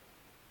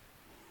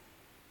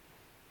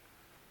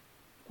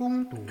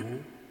恭读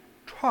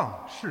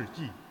创世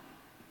纪。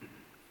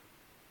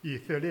以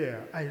色列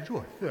爱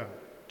若瑟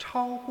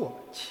超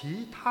过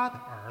其他的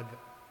儿子，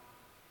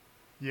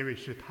因为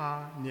是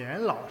他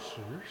年老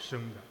时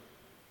生的。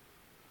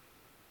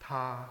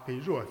他给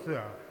若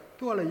瑟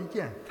做了一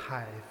件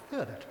彩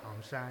色的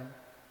长衫。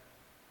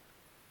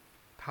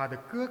他的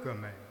哥哥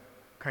们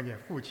看见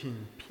父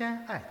亲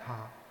偏爱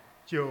他，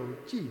就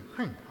忌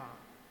恨他，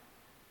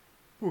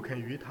不肯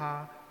与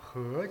他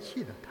和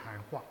气地谈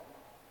话。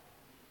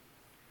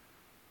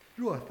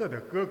若瑟的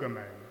哥哥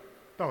们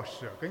到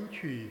舍根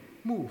去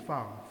牧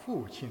放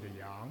父亲的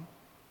羊。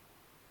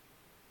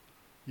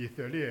以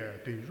色列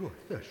对若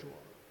瑟说：“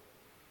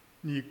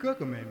你哥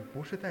哥们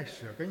不是在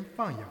舍根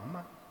放羊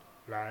吗？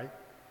来，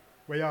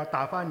我要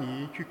打发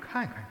你去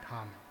看看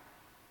他们。”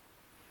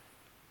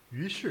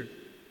于是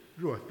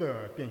若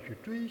瑟便去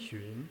追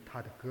寻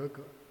他的哥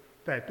哥，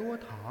在多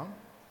堂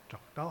找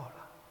到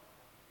了。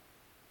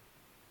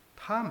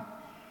他们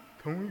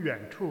从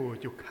远处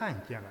就看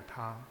见了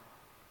他，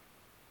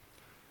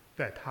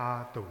在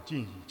他走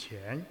近以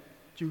前，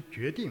就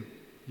决定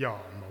要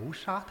谋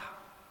杀他。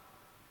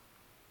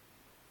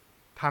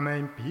他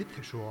们彼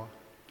此说：“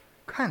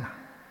看哪，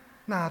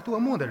那做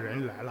梦的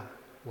人来了，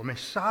我们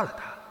杀了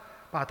他，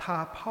把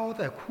他抛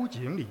在枯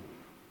井里，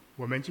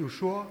我们就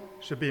说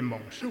是被猛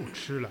兽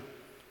吃了，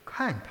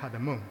看他的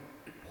梦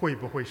会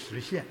不会实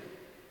现。”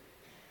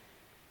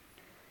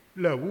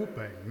勒乌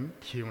本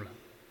听了，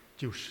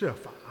就设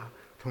法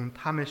从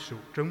他们手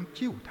中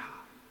救他，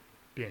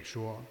便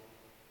说：“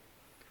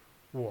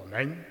我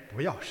们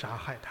不要杀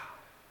害他。”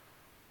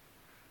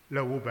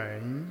勒乌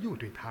本又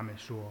对他们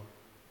说：“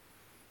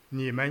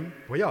你们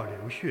不要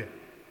流血，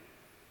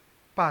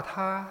把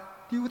他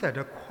丢在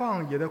这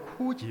旷野的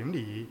枯井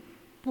里，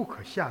不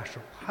可下手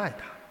害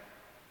他。”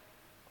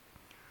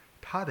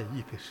他的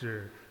意思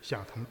是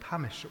想从他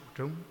们手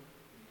中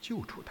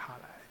救出他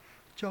来，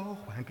交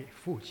还给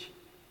父亲。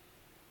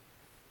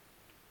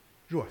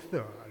若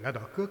瑟来到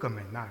哥哥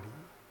们那里，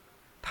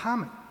他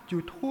们就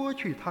脱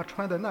去他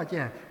穿的那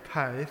件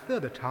彩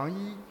色的长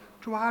衣，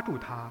抓住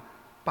他，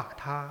把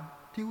他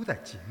丢在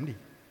井里。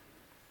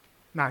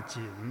那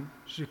井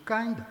是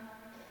干的，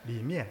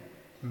里面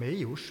没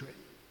有水。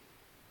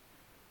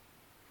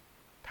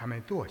他们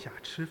坐下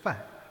吃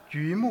饭，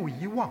举目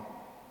一望，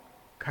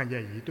看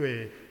见一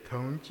对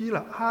从基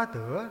勒阿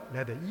德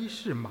来的伊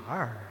士马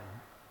尔人，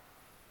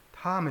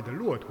他们的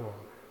骆驼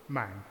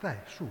满载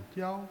树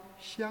胶、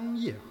香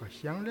叶和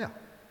香料，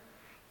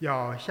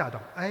要下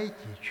到埃及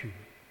去。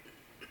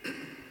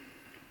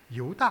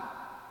犹大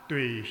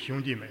对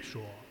兄弟们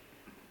说：“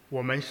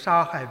我们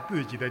杀害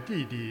自己的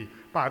弟弟，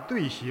把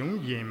罪行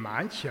隐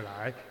瞒起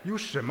来，有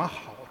什么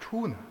好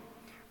处呢？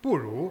不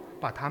如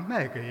把他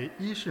卖给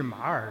伊士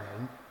马尔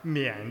人，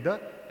免得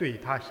对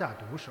他下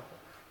毒手。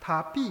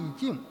他毕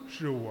竟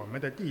是我们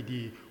的弟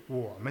弟，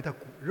我们的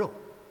骨肉。”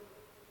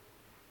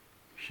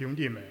兄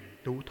弟们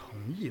都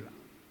同意了。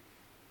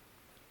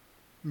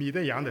米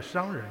德扬的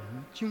商人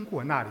经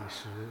过那里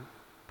时，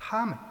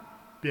他们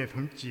便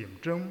从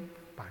井中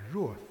把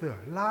若瑟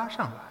拉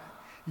上来，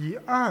以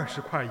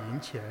20块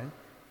银钱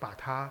把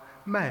他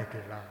卖给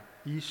了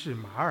伊士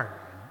马尔人。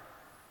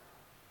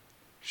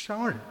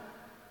商人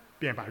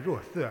便把若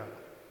瑟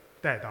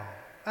带到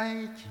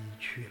埃及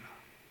去了。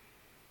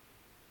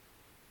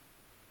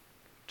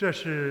这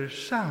是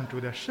上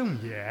主的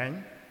圣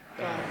言。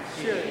感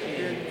谢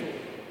天主。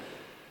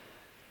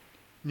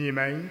你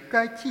们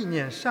该纪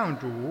念上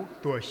主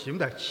所行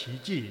的奇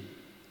迹。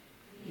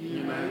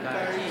你们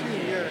该纪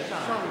念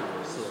上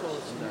主所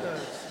行的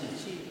奇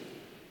迹。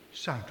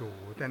上主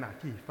在那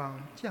地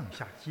方降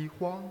下饥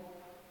荒，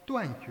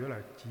断绝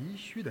了急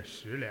需的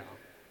食粮。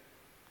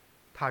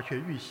他却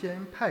预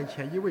先派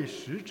遣一位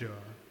使者，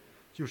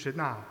就是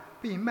那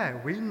被卖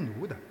为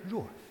奴的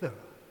若瑟。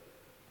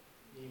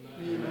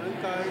你们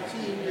该纪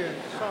念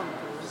上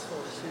主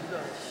所行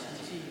的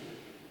奇迹。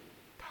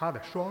他的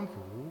双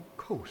足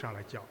扣上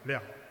了脚镣，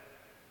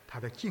他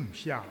的颈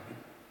项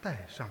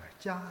戴上了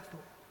枷锁，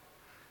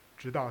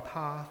直到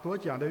他所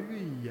讲的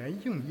预言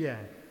应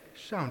验，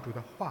上主的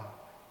话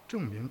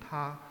证明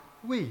他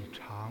未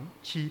尝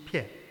欺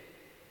骗。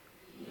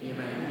你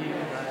们应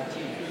该纪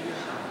念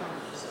上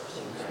主所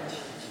行的奇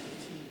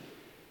迹。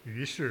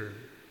于是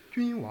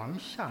君王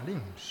下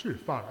令释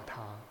放了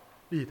他，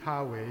立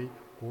他为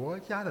国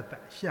家的宰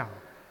相，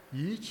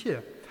一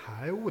切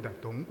财物的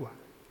总管。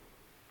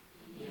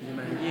你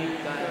们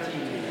应该纪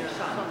念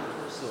上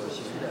主所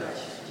行的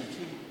奇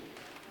迹。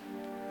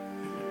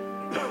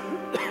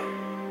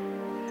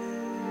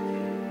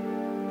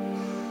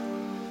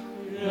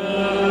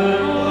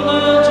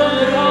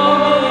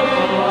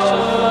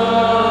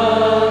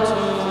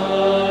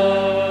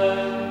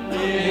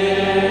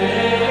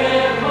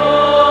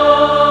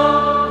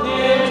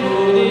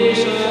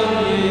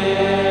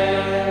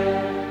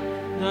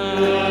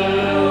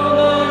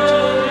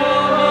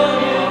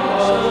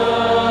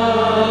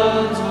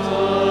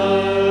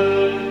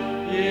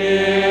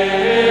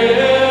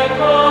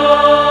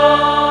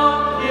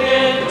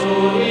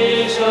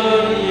一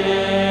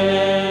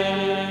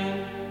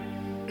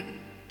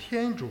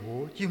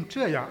竟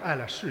这样爱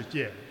了世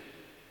界，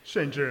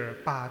甚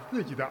至把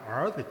自己的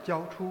儿子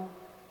交出，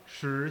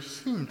使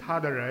信他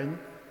的人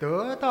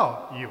得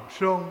到永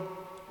生。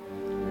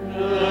人不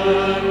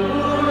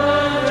能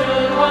只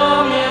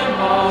靠面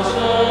包生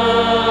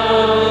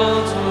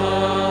存，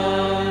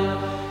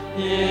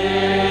也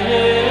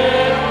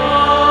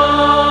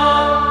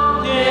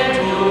靠天主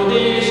的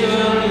圣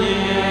言。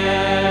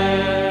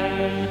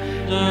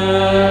人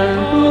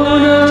不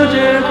能只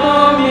靠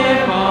面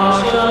包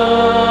生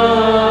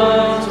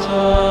存，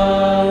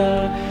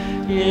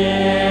也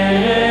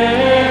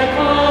靠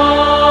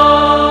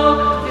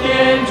天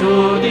主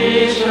的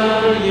圣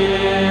言。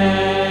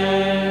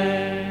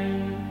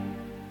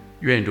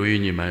愿主与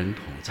你们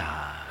同在。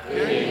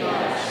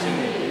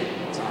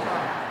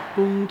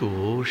恭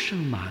读圣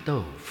马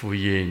窦福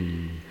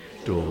音，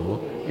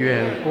主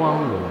愿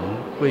光荣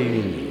归于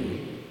你。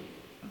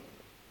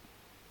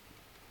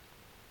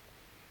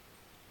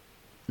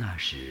那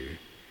时，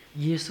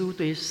耶稣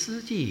对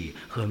司祭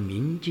和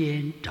民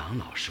间长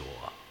老说：“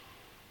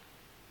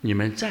你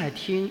们再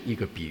听一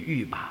个比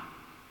喻吧。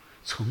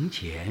从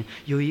前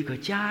有一个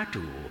家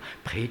主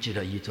培植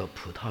了一座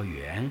葡萄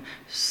园，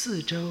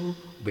四周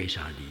围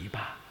上篱笆，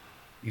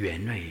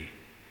园内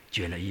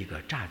掘了一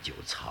个榨酒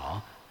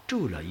槽，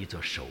筑了一座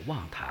守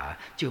望塔，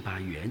就把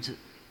园子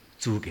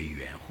租给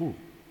园户，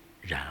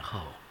然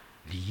后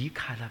离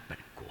开了本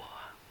国。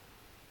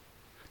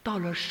到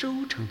了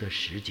收成的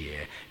时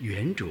节，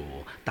园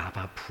主打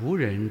发仆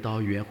人到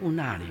园户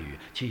那里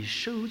去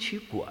收取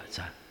果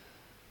子。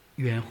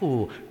园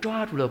户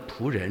抓住了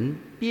仆人，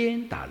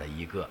鞭打了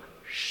一个，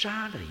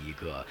杀了一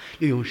个，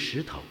又用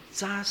石头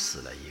砸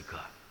死了一个。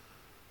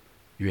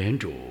园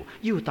主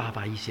又打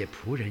发一些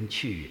仆人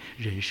去，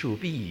人数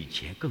比以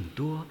前更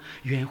多，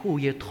园户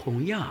也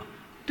同样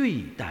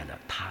对待了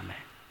他们。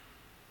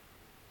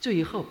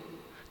最后，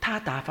他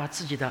打发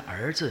自己的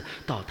儿子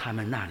到他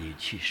们那里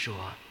去，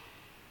说：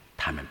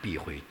他们必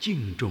会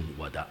敬重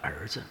我的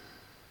儿子。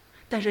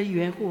但是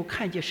园户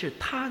看见是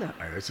他的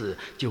儿子，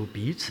就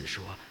彼此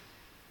说：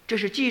这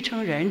是继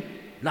承人，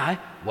来，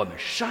我们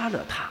杀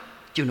了他，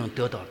就能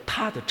得到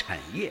他的产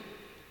业。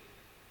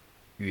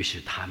于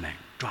是他们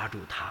抓住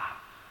他，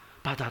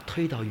把他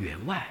推到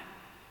园外，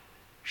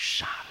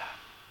杀了。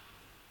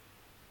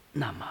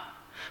那么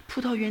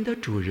葡萄园的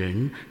主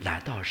人来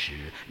到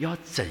时，要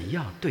怎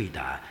样对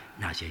待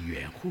那些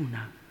园户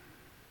呢？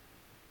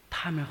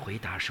他们回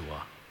答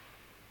说：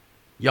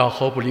要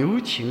毫不留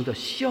情地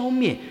消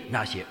灭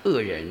那些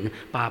恶人，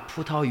把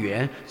葡萄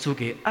园租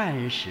给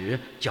按时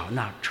缴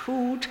纳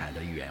出产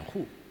的园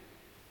户。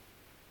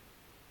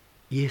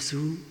耶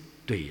稣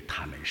对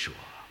他们说：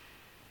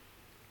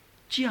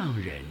匠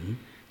人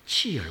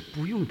弃而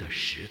不用的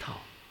石头，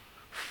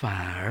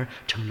反而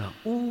成了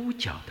屋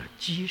角的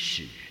基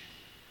石。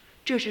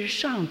这是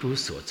上主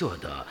所做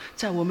的，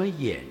在我们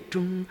眼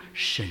中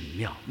神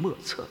妙莫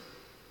测。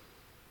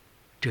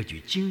这句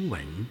经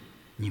文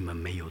你们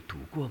没有读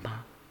过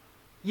吗？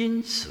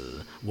因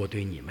此我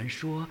对你们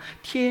说，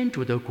天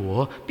主的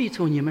国必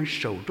从你们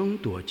手中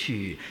夺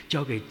去，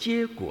交给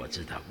结果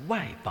子的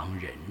外邦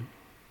人。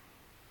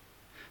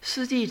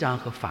司祭长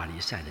和法利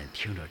赛人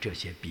听了这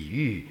些比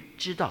喻，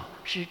知道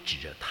是指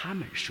着他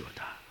们说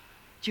的，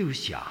就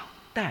想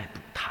逮捕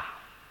他，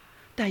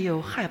但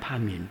又害怕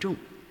民众，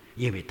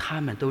因为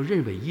他们都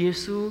认为耶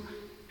稣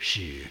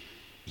是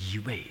一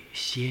位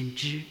先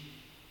知。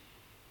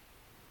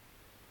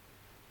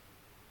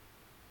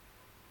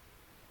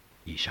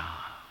以上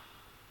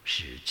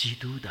是基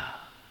督的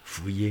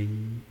福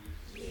音。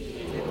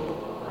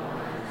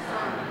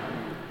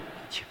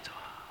请坐。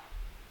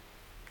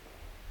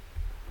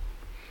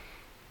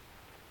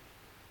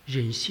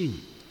人性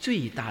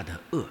最大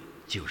的恶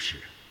就是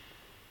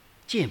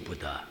见不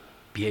得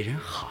别人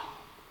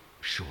好，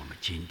是我们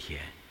今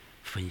天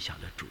分享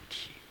的主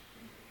题。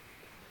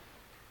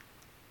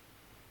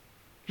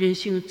人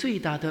性最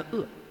大的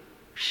恶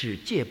是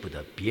见不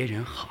得别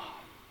人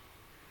好，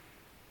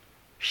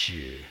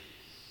是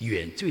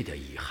原罪的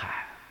遗憾，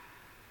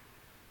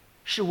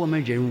是我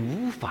们人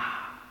无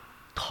法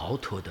逃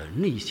脱的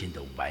内心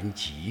的顽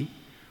疾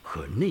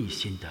和内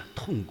心的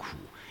痛苦，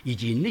以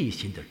及内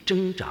心的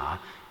挣扎、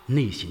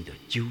内心的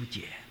纠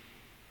结。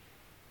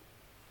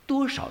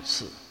多少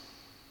次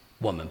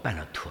我们办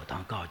了妥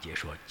当告诫，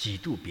说嫉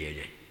妒别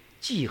人、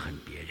记恨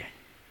别人，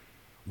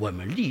我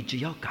们立志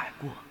要改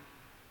过，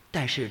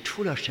但是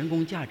出了神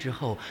功架之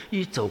后，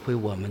一走回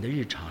我们的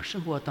日常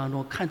生活当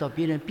中，看到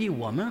别人比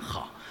我们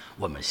好，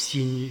我们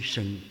心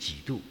生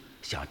嫉妒。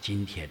像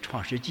今天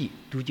创世纪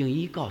读经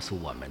一告诉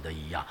我们的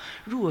一样，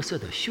若瑟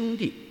的兄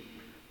弟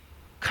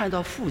看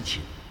到父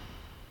亲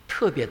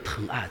特别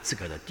疼爱自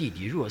个的弟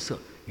弟若瑟，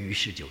于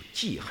是就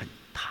记恨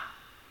他，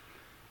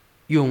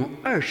用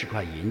20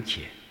块银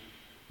钱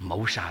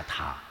谋杀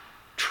他，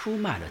出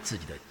卖了自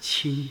己的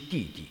亲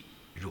弟弟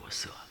若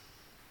瑟。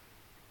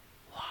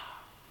哇，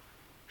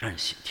让人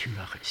听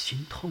了很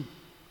心痛，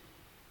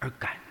而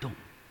感动、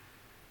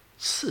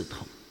刺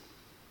痛。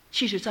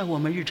其实在我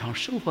们日常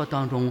生活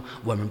当中，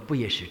我们不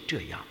也是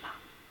这样吗？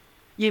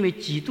因为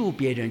嫉妒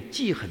别人、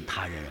记恨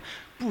他人，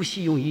不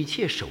惜用一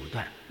切手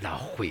段来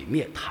毁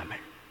灭他们，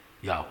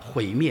要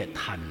毁灭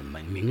他们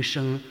的名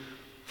声，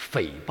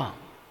诽谤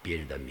别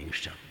人的名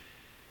声。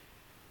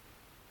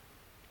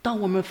当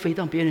我们诽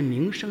谤别人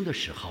名声的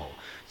时候，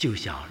就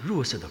像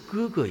若瑟的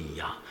哥哥一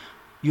样，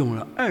用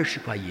了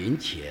20块银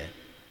钱，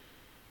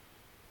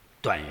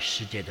短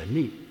时间的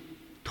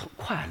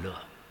快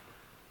乐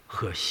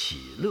和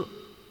喜乐，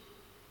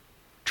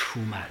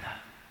出卖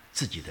了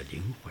自己的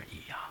灵魂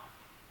一样。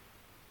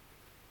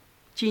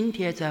今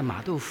天在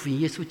马窦福音，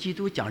耶稣基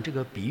督讲这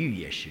个比喻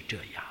也是这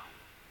样。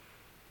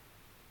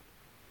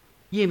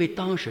因为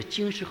当时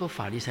经师和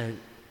法利赛人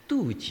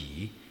妒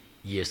忌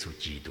耶稣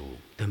基督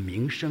的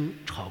名声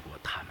超过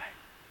他们，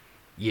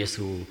耶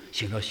稣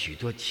行了许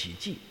多奇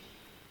迹，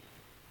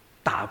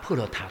打破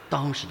了他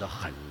当时的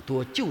很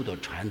多旧的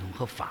传统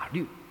和法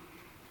律，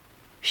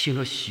行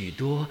了许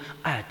多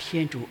爱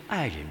天主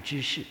爱人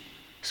之事，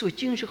所以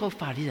经师和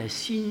法利赛人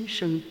心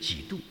生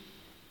嫉妒，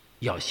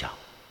要想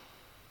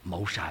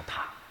谋杀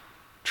他，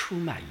出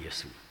卖耶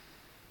稣。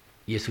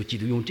耶稣基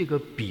督用这个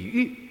比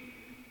喻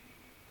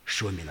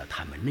说明了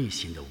他们内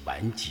心的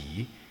顽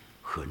疾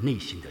和内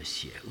心的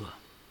邪恶。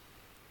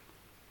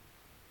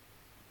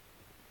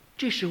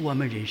这是我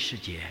们人世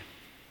间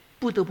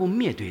不得不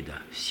面对的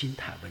心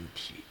态问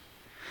题。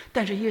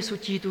但是耶稣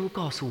基督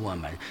告诉我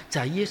们，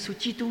在耶稣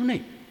基督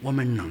内，我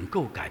们能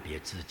够改变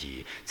自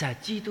己，在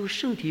基督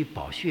圣体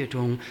宝血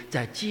中，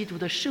在基督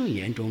的圣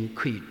言中，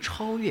可以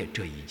超越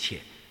这一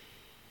切，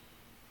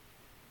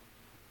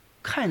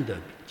看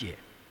得见，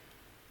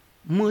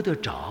摸得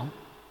着，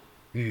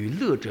与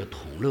乐者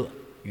同乐，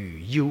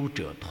与忧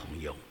者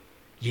同忧。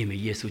因为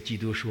耶稣基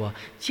督说，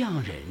匠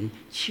人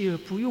锲而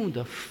不用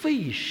的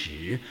废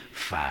石，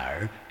反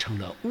而成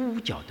了屋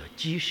角的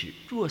基石。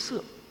若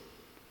瑟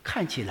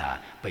看起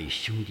来被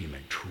兄弟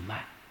们出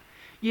卖，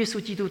耶稣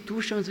基督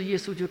独生子耶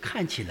稣就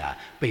看起来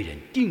被人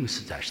钉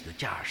死在十字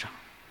架上，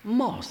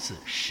貌似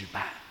失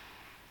败，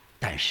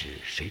但是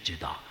谁知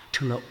道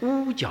成了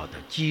屋角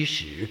的基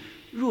石。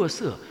若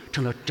瑟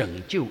成了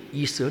拯救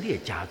以色列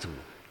家族，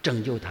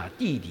拯救他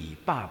弟弟、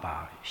爸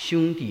爸、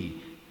兄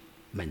弟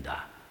们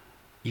的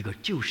一个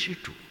救世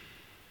主。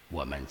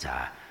我们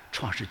在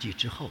创世纪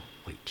之后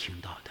会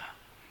听到的。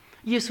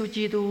耶稣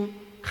基督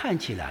看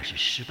起来是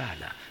失败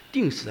了，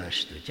钉死在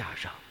十字架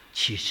上，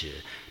其实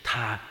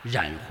他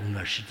染红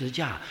了十字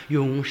架，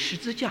用十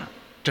字架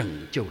拯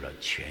救了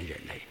全人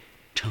类，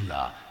成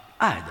了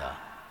爱的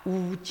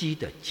屋基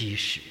的基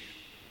石。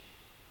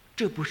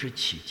这不是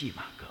奇迹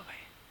吗？各位，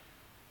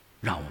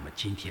让我们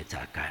今天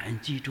在感恩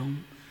祭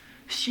中，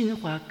心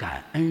怀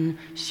感恩，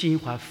心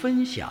怀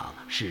分享，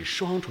是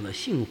双重的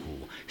幸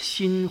福，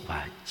心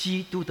怀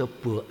基督的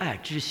博爱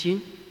之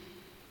心，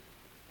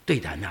对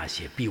待那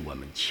些比我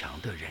们强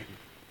的人，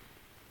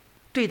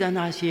对待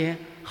那些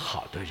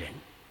好的人，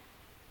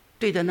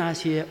对待那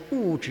些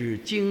物质、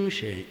精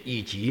神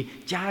以及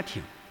家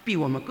庭比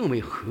我们更为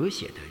和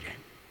谐的人。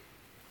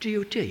只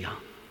有这样，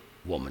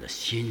我们的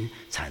心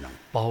才能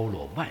包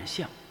罗万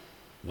象，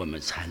我们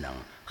才能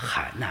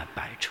海纳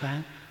百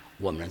川，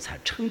我们才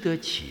称得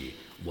起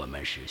我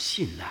们是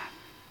信赖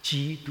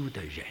基督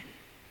的人。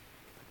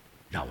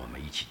让我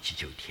们一起祈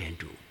求天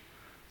主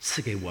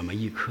赐给我们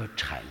一颗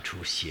铲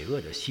除邪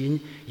恶的心，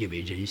因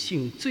为人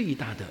性最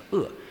大的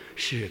恶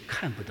是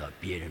看不到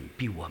别人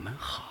比我们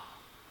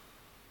好。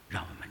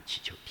让我们祈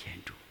求天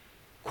主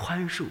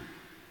宽恕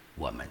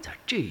我们在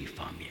这一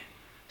方面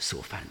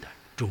所犯的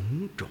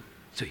种种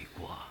罪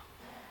过。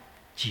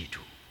记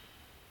住，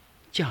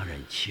匠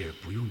人锲而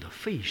不用的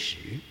废石，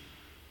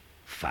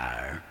反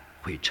而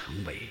会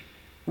成为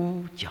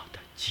屋角的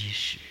基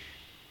石。